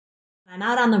I'm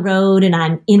out on the road and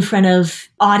I'm in front of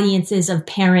audiences of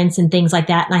parents and things like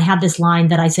that. And I have this line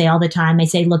that I say all the time. I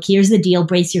say, look, here's the deal.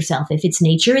 Brace yourself. If it's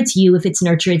nature, it's you. If it's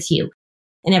nurture, it's you.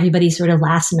 And everybody sort of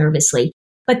laughs nervously.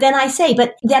 But then I say,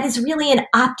 but that is really an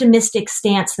optimistic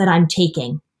stance that I'm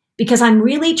taking because I'm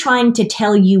really trying to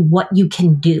tell you what you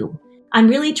can do. I'm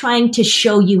really trying to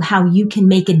show you how you can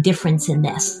make a difference in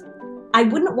this. I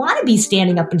wouldn't want to be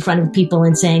standing up in front of people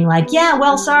and saying like, yeah,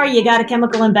 well, sorry, you got a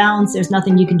chemical imbalance. There's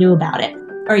nothing you can do about it.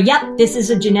 Or, yep, this is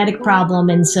a genetic problem.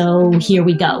 And so here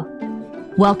we go.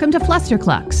 Welcome to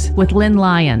Flusterclux with Lynn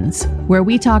Lyons, where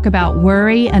we talk about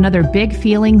worry and other big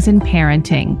feelings in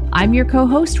parenting. I'm your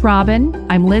co-host, Robin.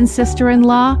 I'm Lynn's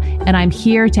sister-in-law, and I'm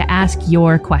here to ask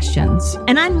your questions.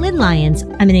 And I'm Lynn Lyons.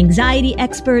 I'm an anxiety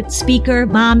expert, speaker,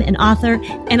 mom, and author,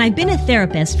 and I've been a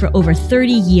therapist for over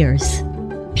 30 years.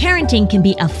 Parenting can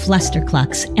be a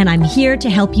flusterclux, and I'm here to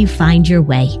help you find your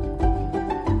way.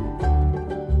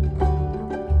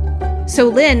 So,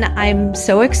 Lynn, I'm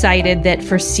so excited that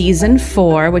for season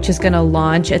 4, which is going to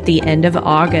launch at the end of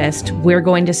August, we're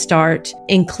going to start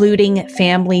including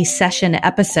family session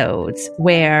episodes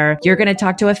where you're going to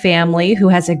talk to a family who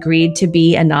has agreed to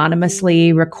be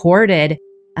anonymously recorded.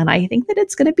 And I think that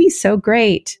it's going to be so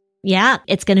great. Yeah,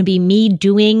 it's going to be me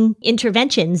doing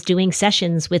interventions, doing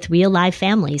sessions with real live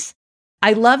families.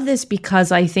 I love this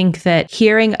because I think that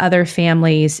hearing other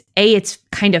families, it's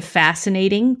kind of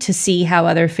fascinating to see how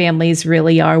other families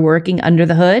really are working under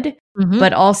the hood,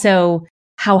 but also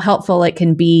how helpful it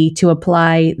can be to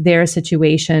apply their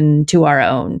situation to our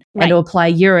own and to apply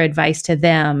your advice to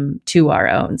them to our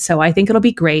own. So I think it'll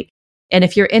be great. And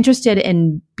if you're interested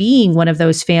in being one of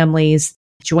those families,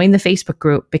 join the Facebook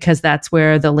group because that's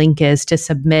where the link is to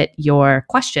submit your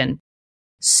question.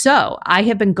 So I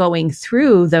have been going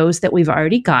through those that we've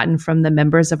already gotten from the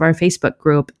members of our Facebook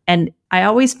group. And I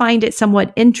always find it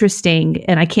somewhat interesting,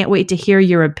 and I can't wait to hear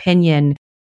your opinion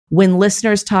when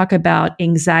listeners talk about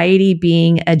anxiety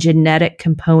being a genetic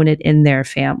component in their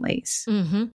families.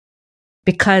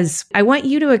 Because I want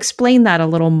you to explain that a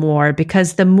little more,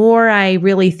 because the more I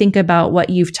really think about what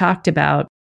you've talked about,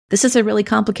 this is a really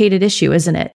complicated issue,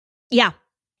 isn't it? Yeah.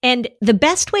 And the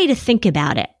best way to think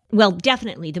about it, well,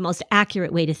 definitely the most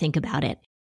accurate way to think about it,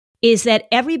 is that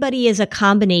everybody is a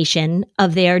combination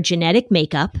of their genetic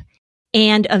makeup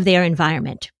and of their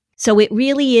environment. So it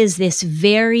really is this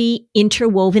very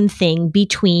interwoven thing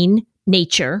between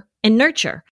nature and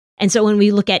nurture. And so when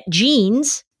we look at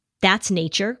genes, that's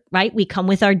nature, right? We come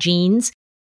with our genes.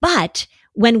 But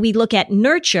when we look at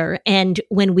nurture and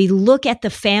when we look at the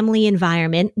family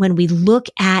environment, when we look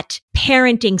at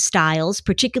parenting styles,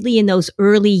 particularly in those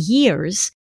early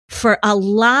years, for a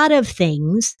lot of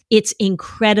things, it's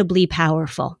incredibly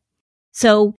powerful.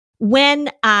 So when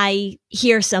I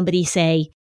hear somebody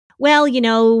say, well, you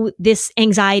know, this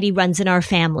anxiety runs in our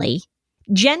family,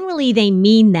 generally they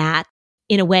mean that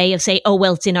in a way of say, oh,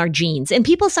 well, it's in our genes. And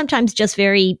people sometimes just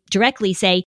very directly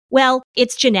say, well,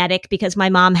 it's genetic because my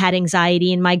mom had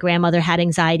anxiety and my grandmother had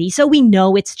anxiety, so we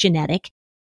know it's genetic.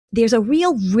 There's a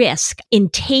real risk in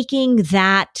taking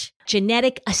that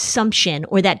genetic assumption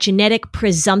or that genetic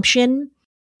presumption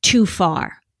too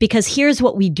far. Because here's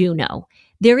what we do know.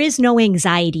 There is no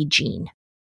anxiety gene.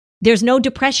 There's no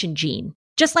depression gene.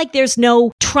 Just like there's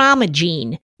no trauma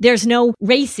gene. There's no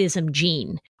racism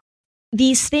gene.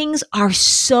 These things are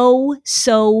so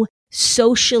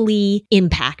socially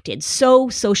impacted, so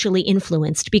socially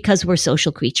influenced because we're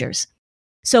social creatures.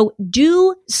 So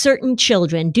do certain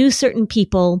children, do certain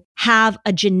people have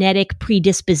a genetic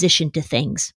predisposition to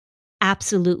things?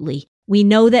 Absolutely. We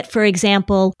know that, for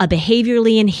example, a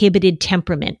behaviorally inhibited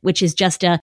temperament, which is just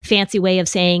a fancy way of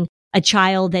saying a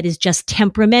child that is just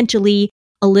temperamentally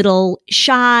a little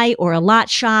shy or a lot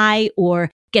shy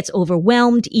or gets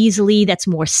overwhelmed easily, that's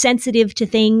more sensitive to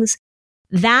things,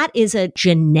 that is a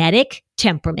genetic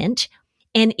temperament.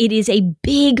 And it is a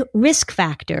big risk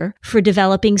factor for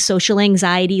developing social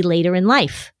anxiety later in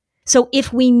life. So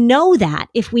if we know that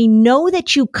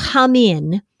you come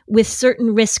in with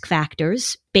certain risk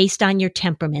factors based on your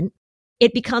temperament,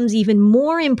 it becomes even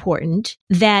more important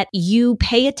that you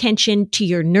pay attention to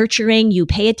your nurturing, you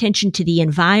pay attention to the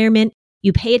environment,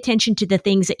 you pay attention to the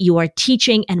things that you are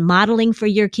teaching and modeling for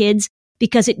your kids,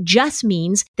 because it just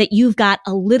means that you've got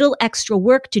a little extra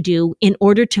work to do in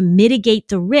order to mitigate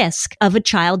the risk of a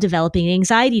child developing an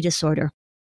anxiety disorder.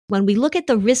 When we look at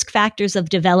the risk factors of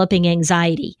developing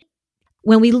anxiety,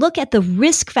 when we look at the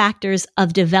risk factors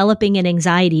of developing an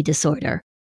anxiety disorder,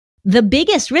 the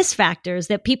biggest risk factors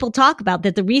that people talk about,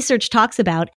 that the research talks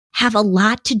about, have a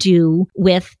lot to do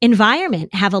with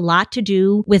environment, have a lot to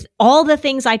do with all the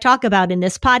things I talk about in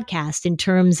this podcast in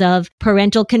terms of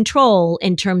parental control,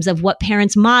 in terms of what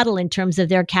parents model, in terms of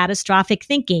their catastrophic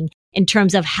thinking, in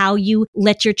terms of how you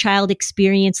let your child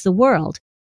experience the world.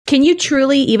 Can you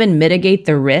truly even mitigate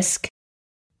the risk?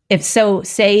 If so,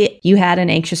 say you had an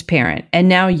anxious parent and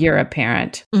now you're a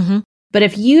parent. Mm-hmm. But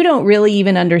if you don't really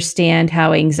even understand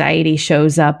how anxiety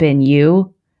shows up in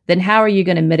you, then how are you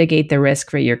going to mitigate the risk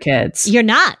for your kids? You're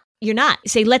not.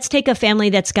 Say, let's take a family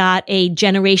that's got a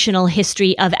generational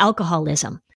history of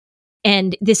alcoholism.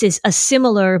 And this is a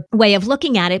similar way of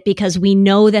looking at it because we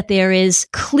know that there is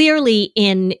clearly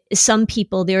in some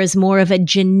people, there is more of a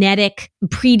genetic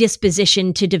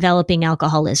predisposition to developing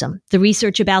alcoholism. The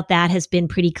research about that has been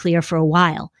pretty clear for a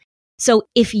while. So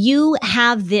if you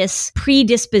have this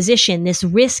predisposition, this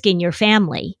risk in your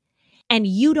family, and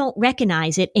you don't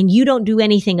recognize it and you don't do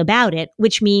anything about it,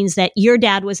 which means that your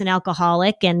dad was an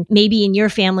alcoholic and maybe in your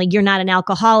family, you're not an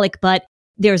alcoholic, but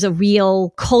there's a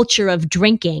real culture of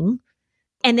drinking.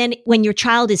 And then when your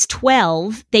child is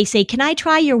 12, they say, "Can I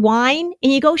try your wine?"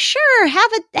 And you go, "Sure,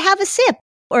 have a sip."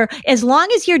 Or as long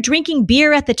as you're drinking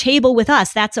beer at the table with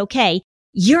us, that's okay.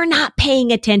 You're not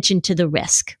paying attention to the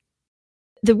risk.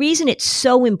 The reason it's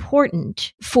so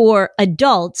important for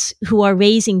adults who are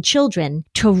raising children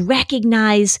to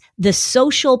recognize the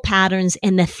social patterns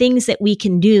and the things that we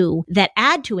can do that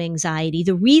add to anxiety,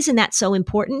 the reason that's so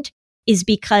important is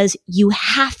because you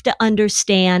have to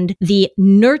understand the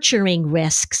nurturing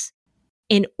risks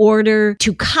in order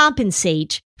to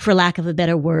compensate, for lack of a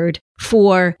better word,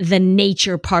 for the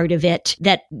nature part of it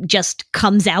that just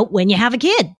comes out when you have a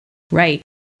kid. Right.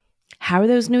 How are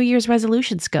those New Year's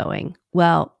resolutions going?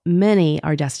 Well, many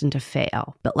are destined to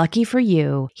fail. But lucky for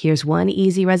you, here's one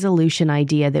easy resolution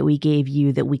idea that we gave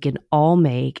you that we can all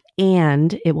make,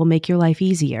 and it will make your life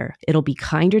easier. It'll be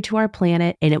kinder to our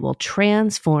planet, and it will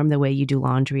transform the way you do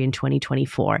laundry in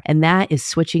 2024. And that is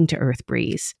switching to Earth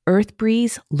Breeze. Earth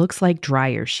Breeze looks like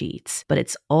dryer sheets, but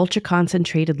it's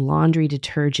ultra-concentrated laundry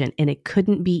detergent, and it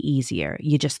couldn't be easier.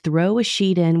 You just throw a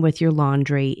sheet in with your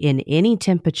laundry in any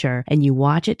temperature, and you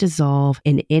watch it dissolve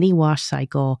in any wash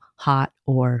cycle, hot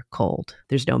or cold.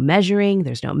 There's no measuring,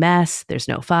 there's no mess, there's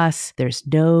no fuss, there's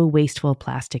no wasteful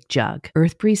plastic jug.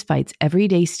 Earth Breeze fights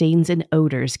everyday stains and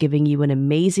odors, giving you an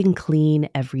amazing clean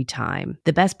every time.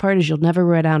 The best part is you'll never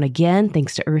run out again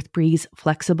thanks to Earth Breeze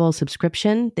flexible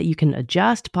subscription that you can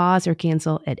adjust, pause, or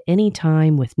cancel at any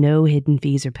time with no hidden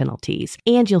fees or penalties.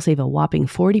 And you'll save a whopping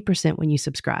 40% when you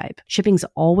subscribe. Shipping's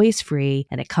always free,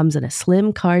 and it comes in a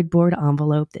slim cardboard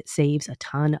envelope that saves a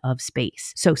ton of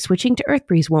space. So switching to Earth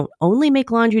Breeze won't only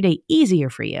make laundry day easier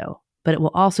for you, but it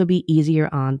will also be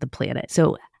easier on the planet.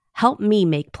 So help me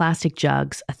make plastic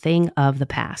jugs a thing of the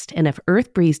past. And if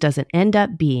Earth Breeze doesn't end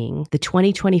up being the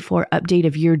 2024 update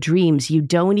of your dreams, you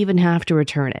don't even have to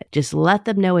return it. Just let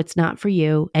them know it's not for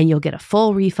you, and you'll get a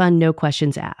full refund, no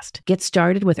questions asked. Get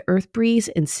started with Earth Breeze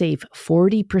and save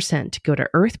 40%. Go to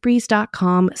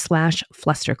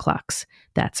earthbreeze.com/flusterclux.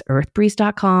 That's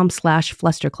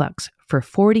earthbreeze.com/flusterclux for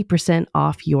 40%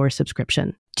 off your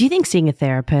subscription. Do you think seeing a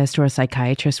therapist or a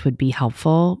psychiatrist would be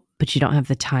helpful, but you don't have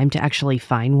the time to actually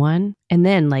find one? And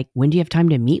then, when do you have time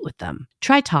to meet with them?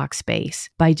 Try Talkspace.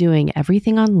 By doing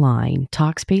everything online,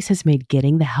 Talkspace has made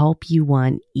getting the help you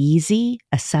want easy,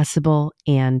 accessible,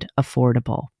 and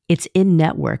affordable. It's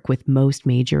in-network with most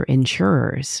major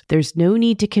insurers. There's no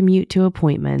need to commute to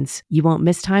appointments. You won't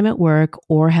miss time at work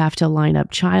or have to line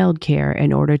up childcare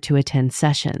in order to attend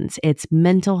sessions. It's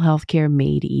mental health care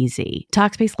made easy.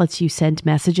 Talkspace lets you send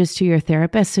messages to your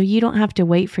therapist so you don't have to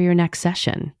wait for your next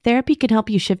session. Therapy can help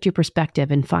you shift your perspective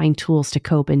and find tools to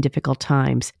cope in difficult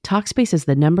times. Talkspace is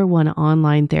the #1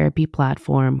 online therapy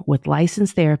platform with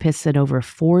licensed therapists in over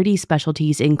 40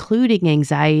 specialties, including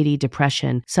anxiety,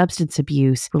 depression, substance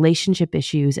abuse, relationship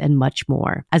issues, and much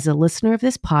more. As a listener of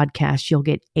this podcast, you'll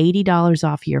get $80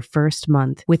 off your first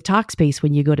month with Talkspace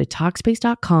when you go to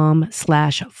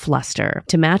Talkspace.com/fluster.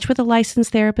 To match with a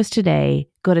licensed therapist today,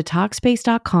 go to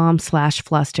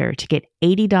Talkspace.com/fluster to get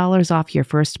 $80 off your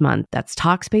first month. That's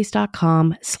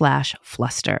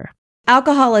Talkspace.com/fluster.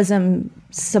 Alcoholism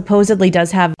supposedly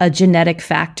does have a genetic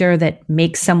factor that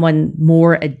makes someone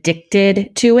more addicted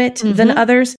to it than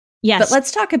others. Yes. But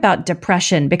let's talk about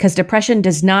depression, because depression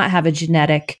does not have a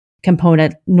genetic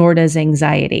component, nor does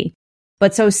anxiety.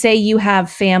 But so say you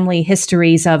have family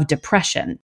histories of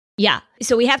depression. Yeah.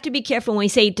 So we have to be careful when we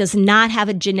say it does not have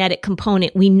a genetic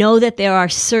component. We know that there are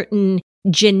certain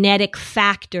genetic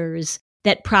factors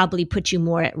that probably put you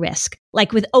more at risk.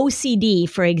 Like with OCD,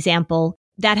 for example,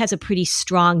 that has a pretty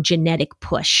strong genetic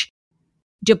push.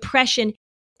 Depression,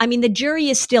 I mean, the jury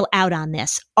is still out on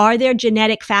this. Are there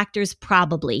genetic factors?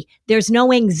 Probably. There's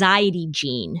no anxiety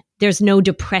gene. There's no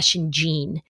depression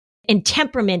gene. And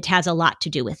temperament has a lot to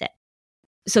do with it.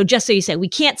 So just so you say, we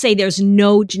can't say there's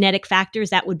no genetic factors.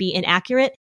 That would be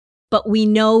inaccurate. But we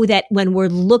know that when we're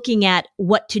looking at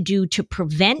what to do to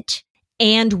prevent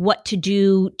and what to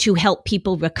do to help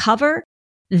people recover,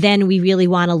 then we really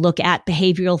want to look at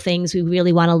behavioral things. We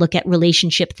really want to look at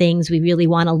relationship things. We really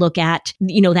want to look at,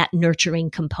 that nurturing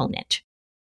component.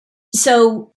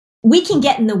 So we can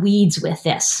get in the weeds with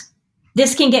this.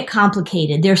 This can get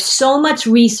complicated. There's so much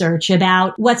research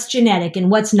about what's genetic and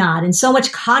what's not, and so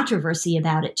much controversy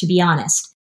about it, to be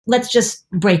honest. Let's just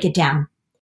break it down.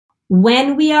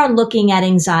 When we are looking at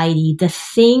anxiety, the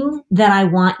thing that I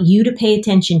want you to pay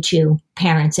attention to,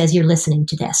 parents, as you're listening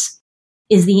to this,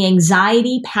 is the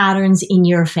anxiety patterns in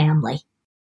your family.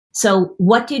 So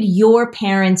what did your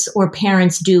parents or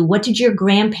parents do? What did your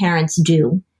grandparents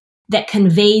do that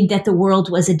conveyed that the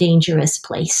world was a dangerous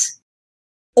place?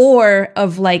 Or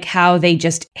of like how they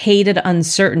just hated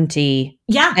uncertainty.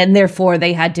 Yeah. And therefore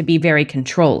they had to be very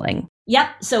controlling.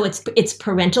 Yep. So it's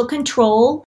parental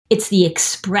control. It's the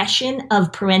expression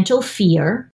of parental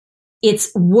fear. It's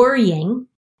worrying.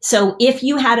 So if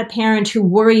you had a parent who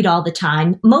worried all the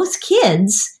time, most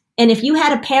kids, and if you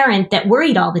had a parent that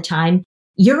worried all the time,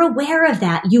 you're aware of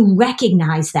that. You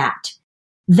recognize that.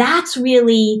 That's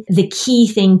really the key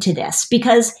thing to this,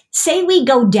 because say we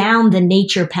go down the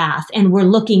nature path and we're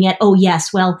looking at, oh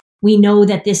yes, well, we know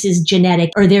that this is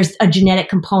genetic or there's a genetic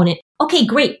component. Okay,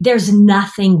 great. There's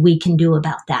nothing we can do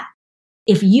about that.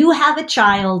 If you have a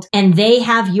child and they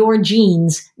have your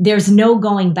genes, there's no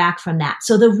going back from that.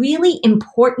 So the really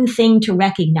important thing to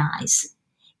recognize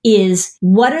is,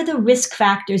 what are the risk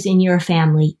factors in your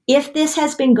family? If this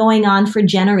has been going on for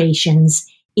generations,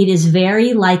 it is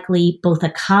very likely both a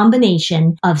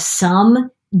combination of some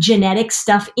genetic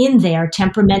stuff in there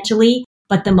temperamentally,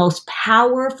 but the most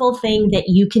powerful thing that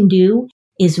you can do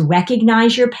is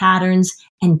recognize your patterns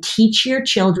and teach your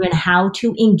children how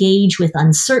to engage with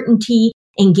uncertainty,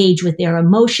 engage with their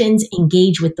emotions,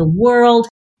 engage with the world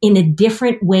in a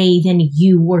different way than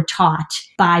you were taught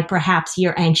by perhaps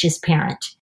your anxious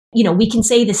parent. We can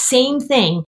say the same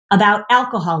thing about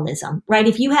alcoholism, right?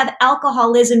 If you have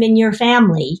alcoholism in your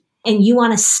family and you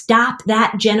want to stop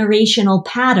that generational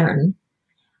pattern,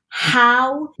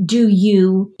 how do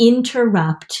you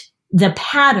interrupt the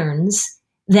patterns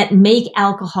that make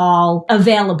alcohol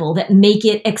available, that make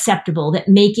it acceptable, that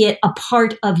make it a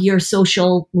part of your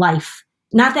social life?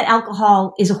 Not that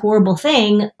alcohol is a horrible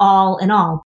thing, all in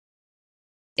all.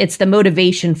 It's the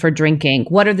motivation for drinking.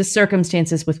 What are the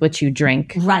circumstances with which you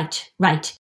drink? Right.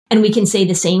 And we can say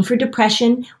the same for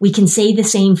depression. We can say the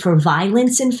same for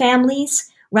violence in families,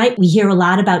 right? We hear a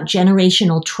lot about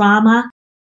generational trauma.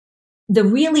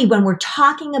 When we're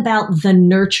talking about the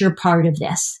nurture part of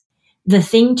this, the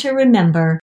thing to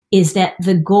remember is that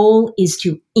the goal is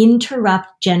to interrupt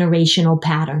generational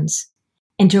patterns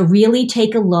and to really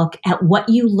take a look at what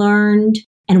you learned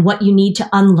and what you need to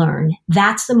unlearn.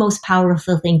 That's the most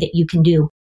powerful thing that you can do.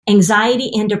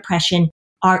 Anxiety and depression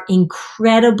are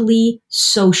incredibly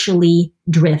socially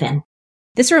driven.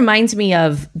 This reminds me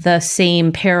of the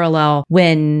same parallel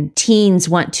when teens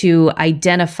want to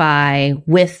identify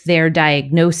with their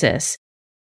diagnosis.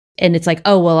 And it's like,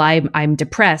 oh, well, I'm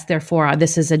depressed, therefore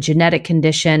this is a genetic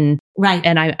condition. Right.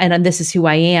 And this is who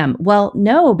I am. Well,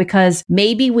 no, because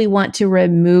maybe we want to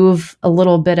remove a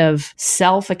little bit of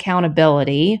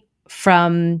self-accountability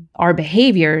from our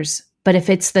behaviors. But if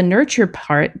it's the nurture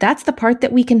part, that's the part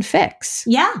that we can fix.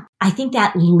 Yeah. I think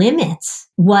that limits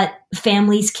what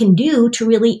families can do to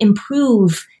really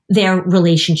improve their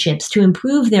relationships, to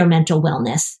improve their mental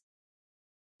wellness.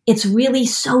 It's really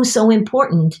so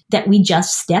important that we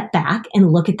just step back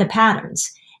and look at the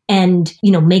patterns and,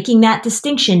 making that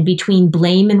distinction between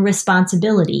blame and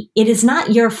responsibility. It is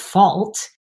not your fault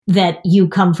that you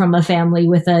come from a family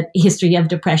with a history of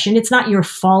depression. It's not your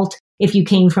fault if you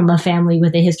came from a family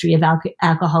with a history of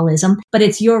alcoholism, but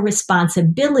it's your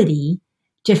responsibility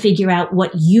to figure out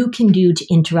what you can do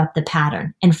to interrupt the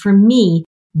pattern. And for me,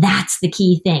 that's the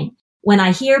key thing. When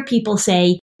I hear people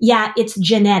say, yeah, it's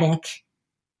genetic,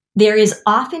 there is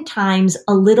oftentimes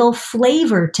a little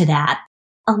flavor to that,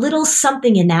 a little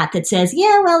something in that says,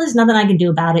 yeah, well, there's nothing I can do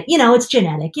about it. It's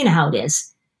genetic. You know how it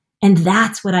is. And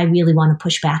that's what I really want to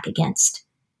push back against.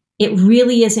 It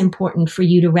really is important for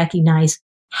you to recognize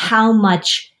how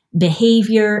much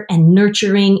behavior and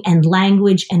nurturing and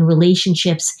language and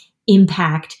relationships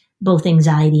impact both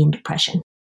anxiety and depression.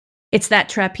 It's that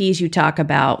trapeze you talk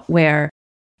about where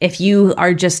If you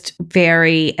are just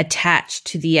very attached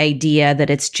to the idea that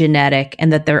it's genetic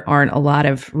and that there aren't a lot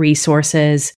of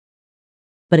resources,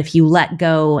 but if you let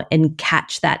go and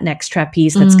catch that next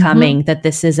trapeze that's coming, that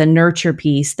this is a nurture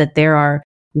piece, that there are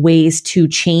ways to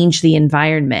change the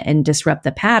environment and disrupt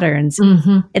the patterns,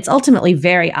 it's ultimately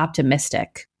very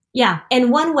optimistic. Yeah.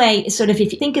 And one way, sort of,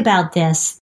 if you think about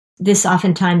this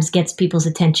oftentimes gets people's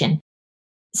attention.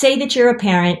 Say that you're a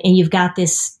parent and you've got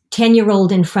this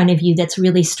 10-year-old in front of you that's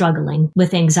really struggling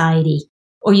with anxiety,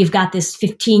 or you've got this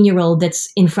 15-year-old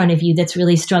that's in front of you that's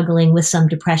really struggling with some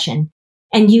depression.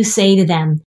 And you say to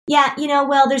them, yeah,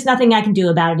 well, there's nothing I can do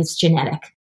about it. It's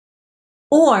genetic.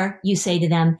 Or you say to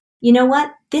them, you know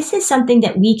what? This is something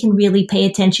that we can really pay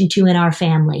attention to in our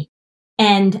family.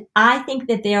 And I think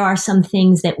that there are some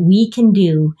things that we can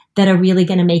do that are really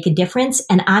going to make a difference.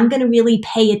 And I'm going to really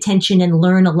pay attention and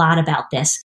learn a lot about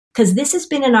this, because this has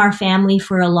been in our family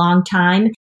for a long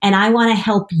time. And I want to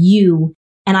help you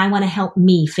and I want to help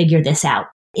me figure this out.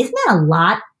 Isn't that a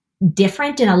lot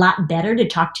different and a lot better to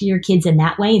talk to your kids in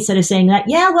that way instead of saying that,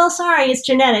 yeah, well, sorry, it's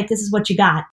genetic. This is what you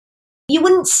got. You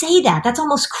wouldn't say that. That's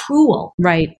almost cruel.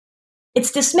 Right.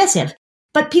 It's dismissive.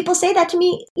 But people say that to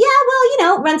me. Yeah,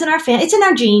 well, it runs in our family. It's in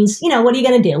our genes. What are you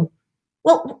going to do?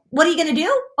 Well, what are you going to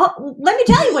do? Oh, let me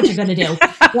tell you what you're going to do.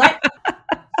 Right?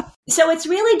 So it's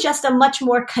really just a much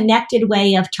more connected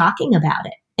way of talking about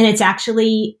it. And it's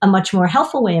actually a much more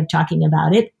helpful way of talking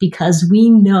about it, because we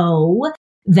know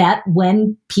that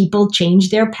when people change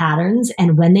their patterns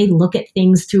and when they look at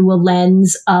things through a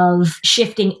lens of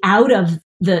shifting out of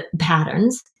the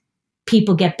patterns,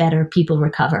 people get better, people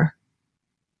recover.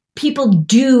 People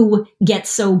do get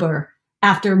sober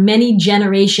after many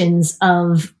generations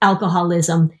of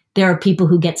alcoholism. There are people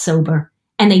who get sober,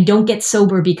 and they don't get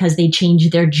sober because they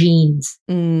changed their genes.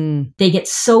 They get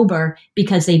sober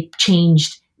because they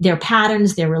changed their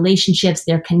patterns, their relationships,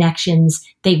 their connections.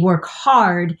 They work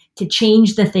hard to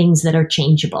change the things that are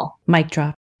changeable. Mic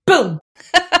drop. Boom.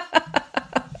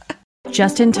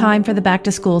 Just in time for the back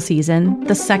to school season,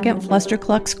 the second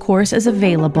Flusterclux course is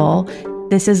available.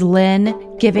 This is Lynn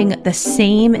giving the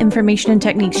same information and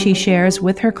techniques she shares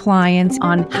with her clients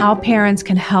on how parents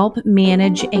can help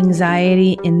manage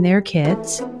anxiety in their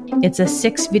kids. It's a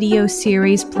 6-video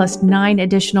series plus 9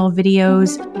 additional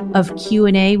videos of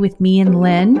Q&A with me and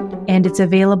Lynn, and it's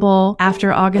available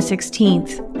after August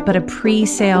 16th, but a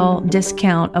pre-sale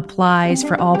discount applies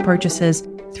for all purchases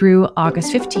through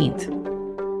August 15th.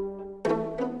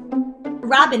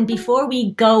 Robin, before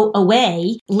we go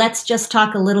away, let's just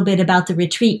talk a little bit about the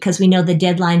retreat, because we know the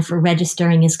deadline for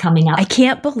registering is coming up. I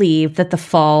can't believe that the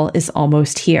fall is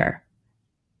almost here.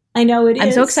 I know it is.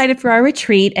 I'm so excited for our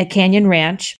retreat at Canyon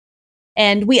Ranch.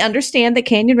 And we understand that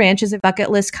Canyon Ranch is a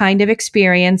bucket list kind of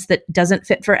experience that doesn't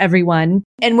fit for everyone.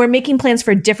 And we're making plans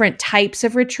for different types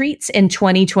of retreats in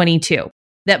 2022.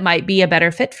 That might be a better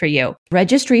fit for you.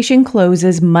 Registration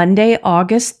closes Monday,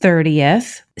 August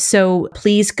 30th. So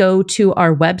please go to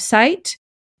our website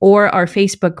or our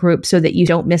Facebook group so that you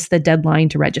don't miss the deadline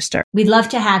to register. We'd love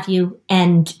to have you.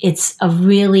 And it's a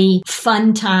really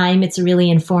fun time. It's a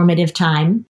really informative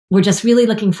time. We're just really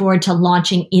looking forward to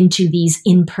launching into these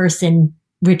in-person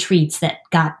retreats that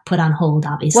got put on hold,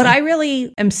 obviously. What I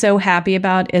really am so happy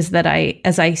about is that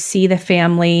as I see the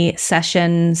family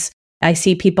sessions, I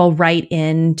see people write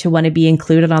in to want to be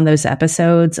included on those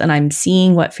episodes, and I'm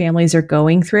seeing what families are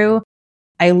going through.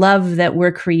 I love that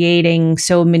we're creating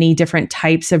so many different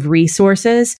types of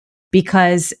resources,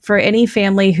 because for any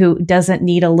family who doesn't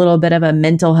need a little bit of a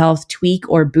mental health tweak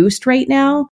or boost right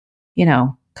now,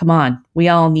 come on, we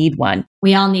all need one.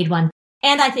 We all need one.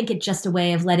 And I think it's just a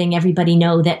way of letting everybody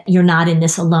know that you're not in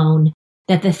this alone,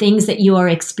 that the things that you are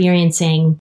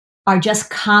experiencing are just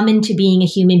common to being a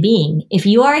human being. If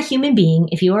you are a human being,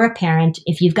 if you are a parent,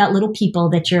 if you've got little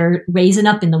people that you're raising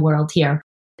up in the world here,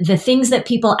 the things that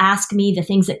people ask me, the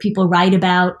things that people write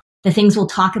about, the things we'll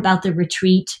talk about the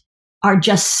retreat are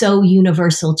just so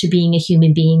universal to being a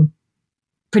human being,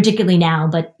 particularly now,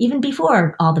 but even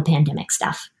before all the pandemic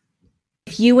stuff.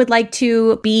 If you would like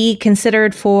to be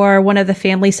considered for one of the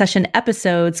family session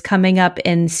episodes coming up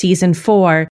in season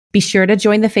 4, be sure to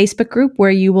join the Facebook group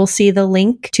where you will see the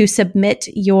link to submit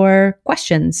your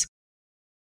questions.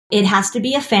 It has to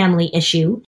be a family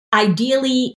issue,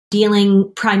 ideally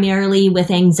dealing primarily with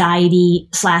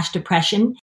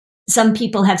anxiety/depression. Some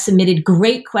people have submitted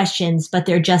great questions, but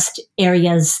they're just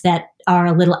areas that are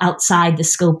a little outside the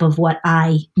scope of what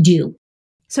I do.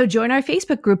 So join our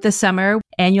Facebook group this summer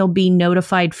and you'll be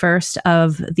notified first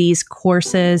of these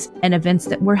courses and events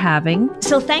that we're having.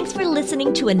 So thanks for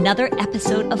listening to another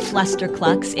episode of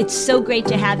Flusterclux. It's so great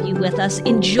to have you with us.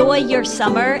 Enjoy your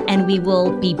summer and we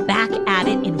will be back at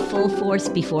it in full force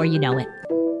before you know it.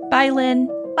 Bye, Lynn.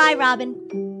 Bye, Robin.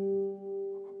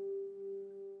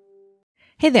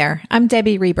 Hey there, I'm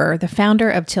Debbie Reber, the founder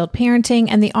of Tilt Parenting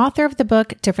and the author of the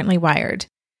book Differently Wired.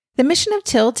 The mission of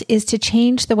Tilt is to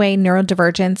change the way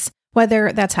neurodivergence,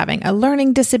 whether that's having a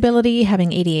learning disability,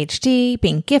 having ADHD,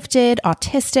 being gifted,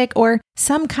 autistic, or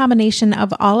some combination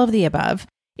of all of the above,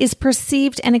 is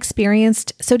perceived and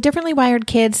experienced so differently wired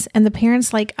kids and the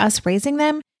parents like us raising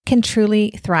them can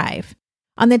truly thrive.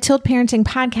 On the Tilt Parenting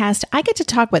podcast, I get to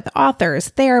talk with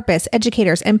authors, therapists,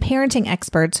 educators, and parenting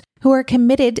experts who are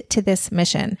committed to this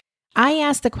mission. I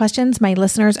ask the questions my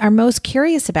listeners are most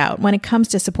curious about when it comes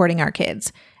to supporting our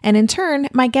kids. And in turn,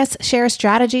 my guests share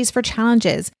strategies for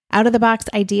challenges, out-of-the-box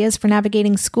ideas for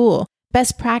navigating school,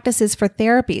 best practices for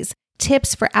therapies,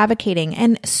 tips for advocating,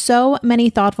 and so many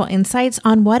thoughtful insights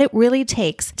on what it really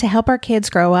takes to help our kids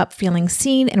grow up feeling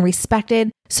seen and respected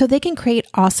so they can create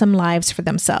awesome lives for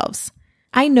themselves.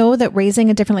 I know that raising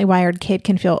a differently wired kid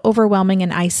can feel overwhelming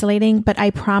and isolating, but I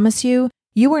promise you,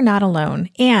 you are not alone,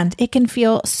 and it can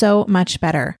feel so much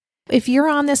better. If you're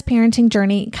on this parenting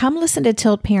journey, come listen to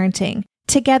Tilt Parenting.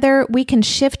 Together, we can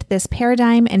shift this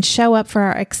paradigm and show up for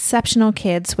our exceptional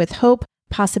kids with hope,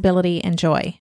 possibility, and joy.